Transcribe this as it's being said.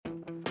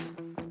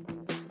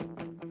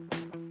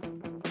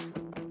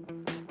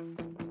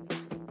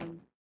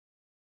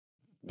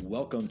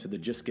Welcome to the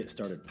Just Get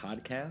Started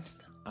podcast.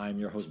 I'm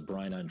your host,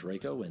 Brian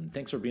Andreyko, and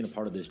thanks for being a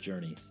part of this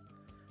journey.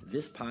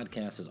 This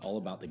podcast is all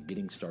about the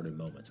getting started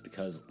moments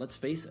because, let's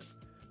face it,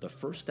 the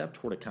first step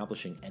toward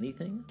accomplishing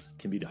anything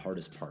can be the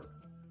hardest part.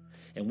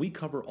 And we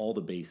cover all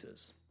the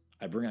bases.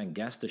 I bring on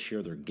guests to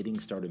share their getting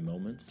started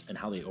moments and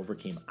how they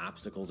overcame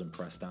obstacles and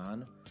pressed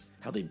on,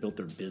 how they built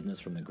their business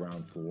from the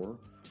ground floor,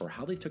 or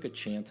how they took a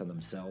chance on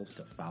themselves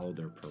to follow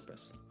their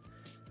purpose.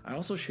 I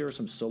also share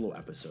some solo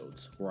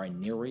episodes where I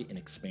narrate and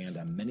expand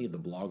on many of the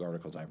blog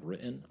articles I've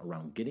written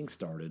around getting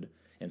started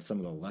and some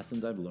of the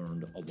lessons I've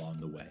learned along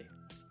the way.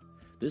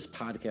 This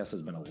podcast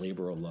has been a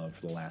labor of love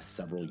for the last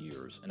several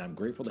years, and I'm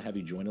grateful to have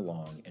you join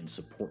along and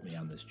support me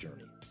on this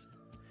journey.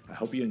 I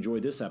hope you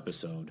enjoy this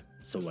episode,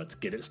 so let's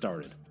get it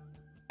started.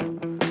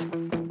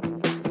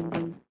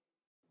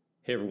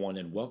 Hey everyone,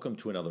 and welcome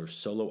to another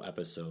solo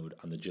episode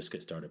on the Just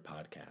Get Started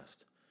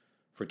podcast.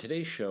 For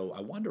today's show,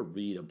 I wanted to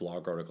read a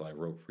blog article I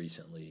wrote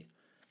recently,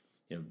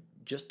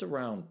 just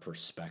around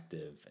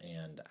perspective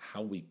and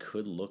how we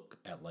could look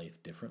at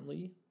life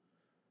differently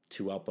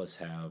to help us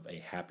have a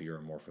happier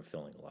and more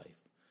fulfilling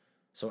life.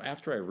 So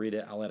after I read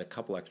it, I'll add a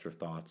couple extra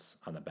thoughts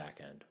on the back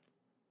end.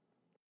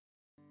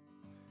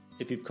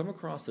 If you've come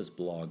across this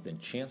blog, then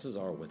chances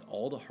are with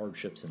all the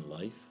hardships in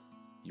life,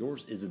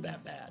 yours isn't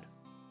that bad.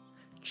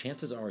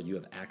 Chances are you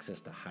have access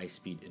to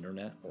high-speed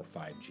internet or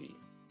 5G.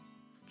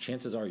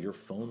 Chances are your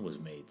phone was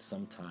made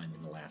sometime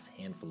in the last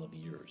handful of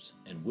years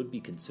and would be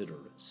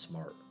considered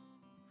smart.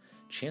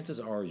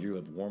 Chances are you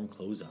have warm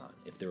clothes on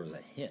if there is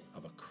a hint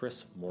of a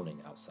crisp morning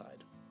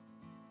outside.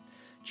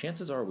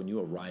 Chances are when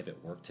you arrive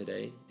at work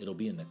today, it'll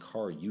be in the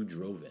car you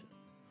drove in,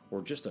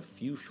 or just a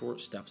few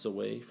short steps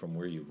away from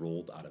where you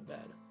rolled out of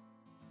bed.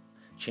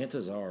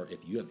 Chances are if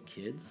you have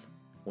kids,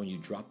 when you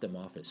drop them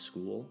off at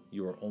school,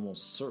 you are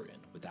almost certain,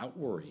 without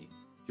worry,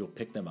 you'll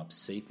pick them up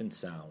safe and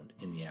sound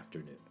in the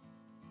afternoon.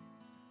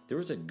 There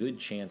is a good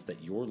chance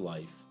that your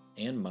life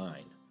and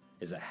mine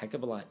is a heck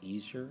of a lot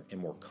easier and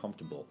more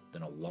comfortable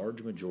than a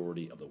large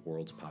majority of the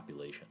world's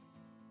population,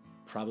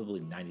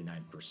 probably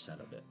 99%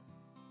 of it.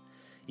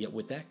 Yet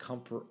with that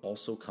comfort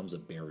also comes a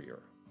barrier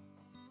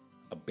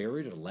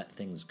to let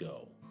things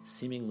go,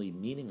 seemingly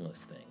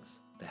meaningless things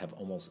that have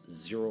almost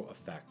zero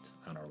effect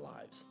on our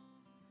lives.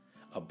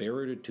 A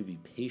barrier to be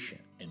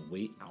patient and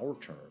wait our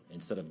turn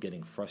instead of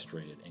getting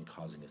frustrated and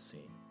causing a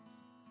scene.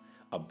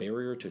 A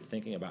barrier to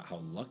thinking about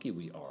how lucky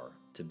we are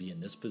to be in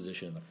this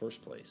position in the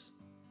first place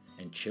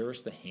and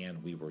cherish the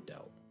hand we were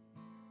dealt.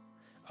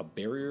 A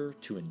barrier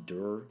to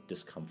endure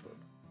discomfort,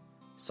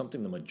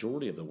 something the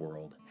majority of the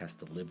world has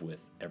to live with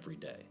every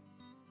day.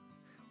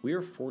 We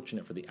are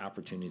fortunate for the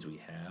opportunities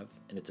we have,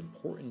 and it's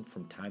important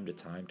from time to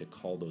time to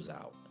call those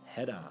out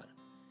head on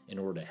in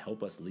order to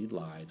help us lead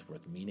lives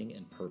with meaning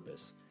and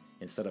purpose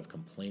instead of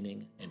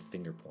complaining and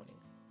finger pointing.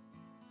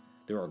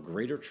 There are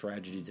greater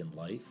tragedies in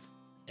life,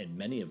 and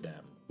many of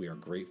them we are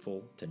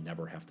grateful to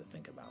never have to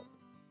think about.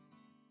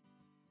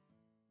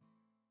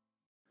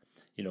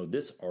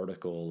 This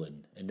article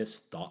and this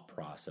thought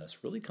process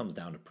really comes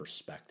down to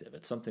perspective.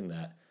 It's something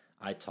that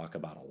I talk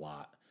about a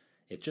lot.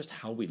 It's just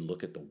how we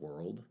look at the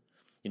world.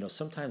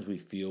 Sometimes we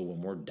feel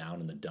when we're down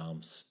in the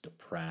dumps,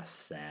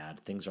 depressed, sad,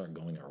 things aren't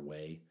going our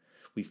way,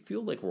 we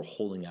feel like we're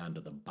holding on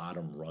to the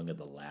bottom rung of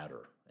the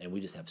ladder, and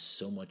we just have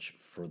so much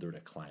further to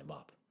climb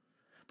up.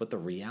 But the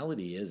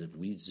reality is, if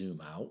we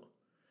zoom out,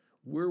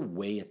 we're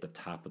way at the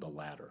top of the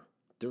ladder.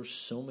 There's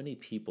so many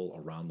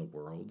people around the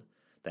world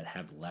that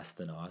have less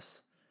than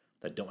us,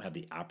 that don't have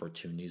the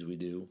opportunities we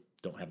do,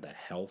 don't have the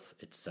health,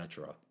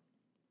 etc.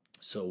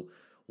 So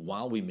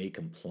while we may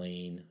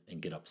complain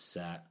and get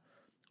upset,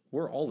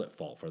 we're all at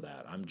fault for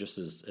that. I'm just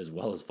as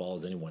well as fault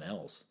as anyone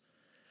else.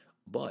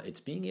 But it's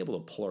being able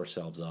to pull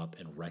ourselves up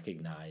and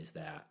recognize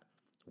that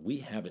we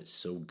have it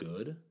so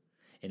good.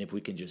 And if we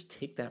can just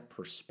take that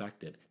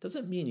perspective,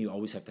 doesn't mean you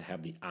always have to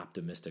have the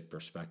optimistic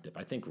perspective.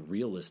 I think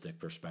realistic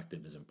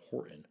perspective is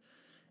important,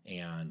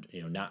 and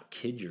not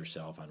kid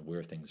yourself on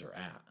where things are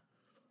at.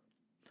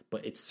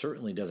 But it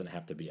certainly doesn't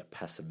have to be a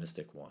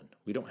pessimistic one.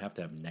 We don't have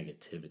to have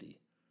negativity.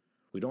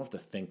 We don't have to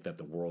think that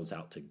the world's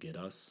out to get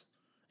us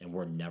and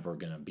we're never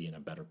going to be in a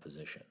better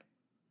position.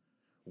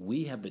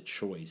 We have the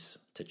choice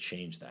to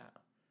change that.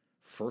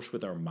 First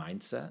with our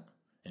mindset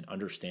and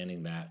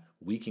understanding that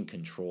we can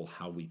control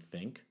how we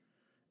think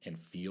and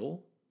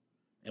feel,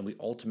 and we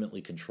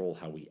ultimately control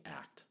how we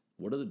act.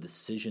 What are the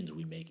decisions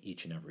we make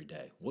each and every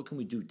day? What can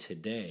we do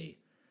today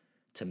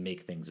to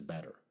make things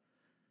better?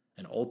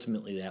 And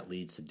ultimately that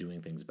leads to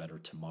doing things better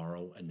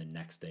tomorrow and the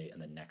next day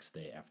and the next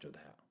day after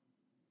that.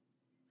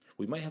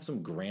 We might have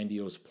some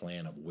grandiose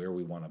plan of where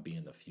we want to be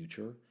in the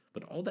future,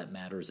 but all that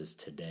matters is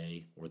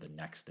today or the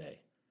next day.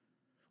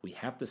 We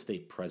have to stay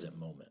present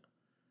moment.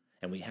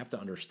 And we have to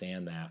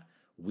understand that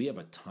we have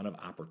a ton of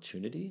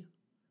opportunity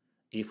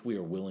if we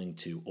are willing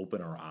to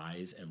open our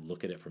eyes and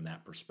look at it from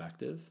that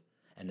perspective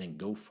and then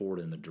go forward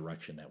in the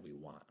direction that we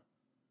want.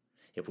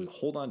 If we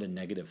hold on to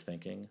negative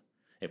thinking,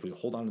 if we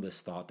hold on to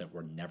this thought that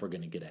we're never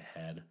going to get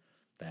ahead,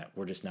 that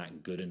we're just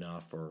not good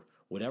enough, or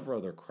whatever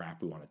other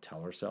crap we want to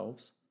tell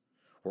ourselves,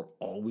 we're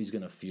always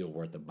going to feel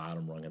we're at the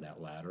bottom rung of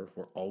that ladder.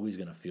 We're always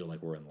going to feel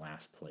like we're in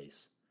last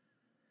place.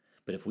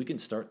 But if we can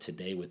start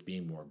today with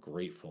being more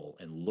grateful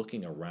and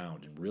looking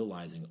around and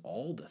realizing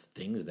all the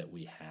things that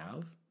we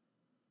have,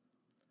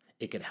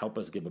 it can help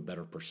us give a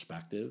better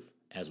perspective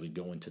as we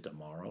go into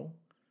tomorrow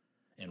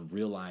and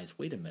realize,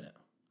 wait a minute,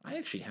 I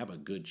actually have a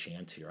good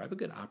chance here. I have a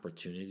good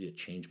opportunity to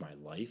change my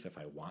life if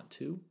I want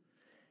to.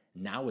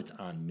 Now it's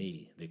on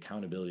me. The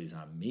accountability is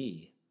on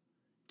me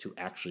to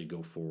actually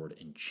go forward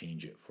and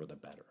change it for the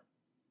better.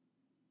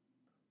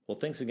 Well,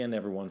 thanks again,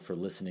 everyone, for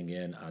listening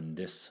in on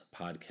this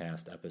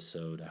podcast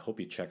episode. I hope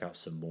you check out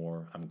some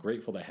more. I'm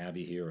grateful to have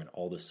you here and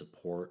all the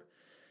support.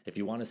 If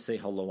you want to say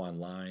hello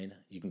online,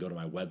 you can go to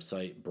my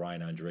website,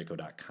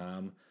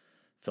 brianondrako.com,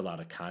 fill out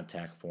a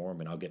contact form,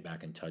 and I'll get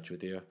back in touch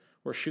with you.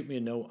 Or shoot me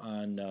a note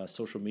on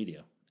social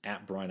media,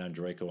 at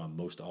brianondrako on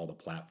most all the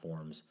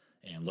platforms,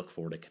 and look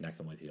forward to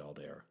connecting with you all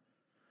there.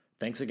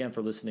 Thanks again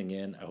for listening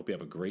in. I hope you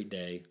have a great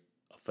day,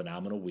 a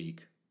phenomenal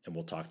week, and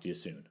we'll talk to you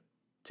soon.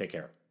 Take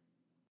care.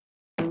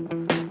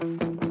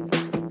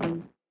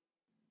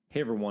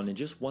 Hey everyone, and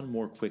just one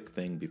more quick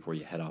thing before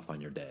you head off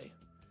on your day.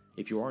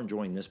 If you are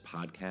enjoying this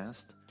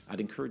podcast, I'd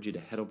encourage you to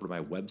head over to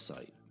my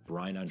website,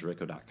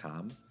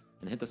 brianondrako.com,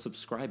 and hit the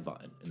subscribe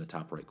button in the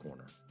top right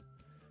corner.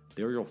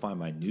 There you'll find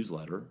my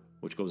newsletter,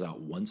 which goes out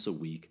once a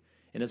week,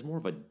 and is more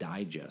of a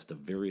digest of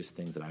various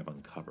things that I've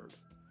uncovered,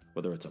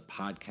 whether it's a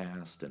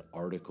podcast, an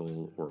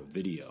article, or a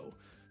video,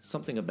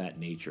 something of that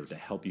nature to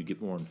help you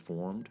get more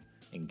informed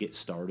and get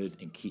started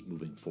and keep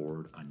moving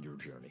forward on your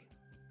journey.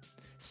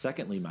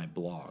 Secondly, my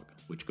blog,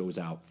 which goes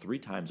out 3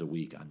 times a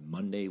week on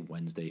Monday,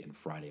 Wednesday, and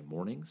Friday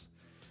mornings,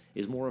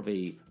 is more of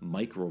a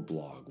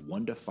micro-blog,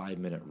 1 to 5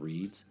 minute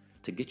reads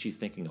to get you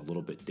thinking a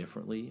little bit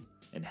differently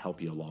and help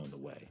you along the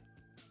way.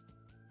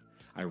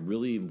 I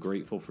really am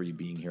grateful for you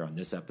being here on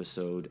this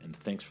episode, and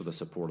thanks for the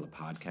support of the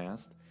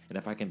podcast. And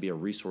if I can be a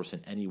resource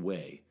in any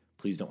way,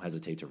 please don't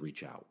hesitate to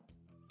reach out.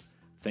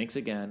 Thanks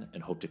again,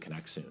 and hope to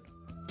connect soon.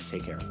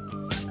 Take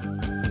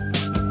care.